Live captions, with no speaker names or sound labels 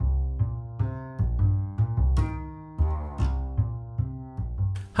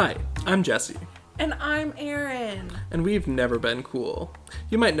Hi, I'm Jesse, And I'm Erin. and we've never been cool.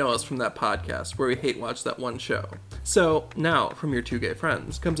 You might know us from that podcast where we hate watch that one show. So, now, from your two gay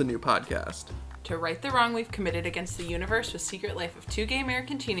friends, comes a new podcast. To right the wrong we've committed against the universe with Secret Life of Two Gay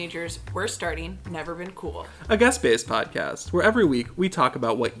American Teenagers, we're starting Never Been Cool. A guest-based podcast where every week we talk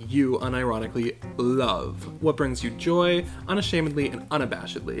about what you unironically love, what brings you joy, unashamedly and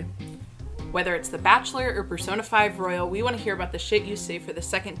unabashedly. Whether it's The Bachelor or Persona 5 Royal, we want to hear about the shit you say for the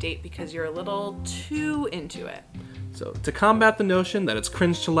second date because you're a little too into it. So, to combat the notion that it's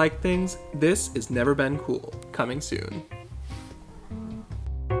cringe to like things, this is Never Been Cool, coming soon.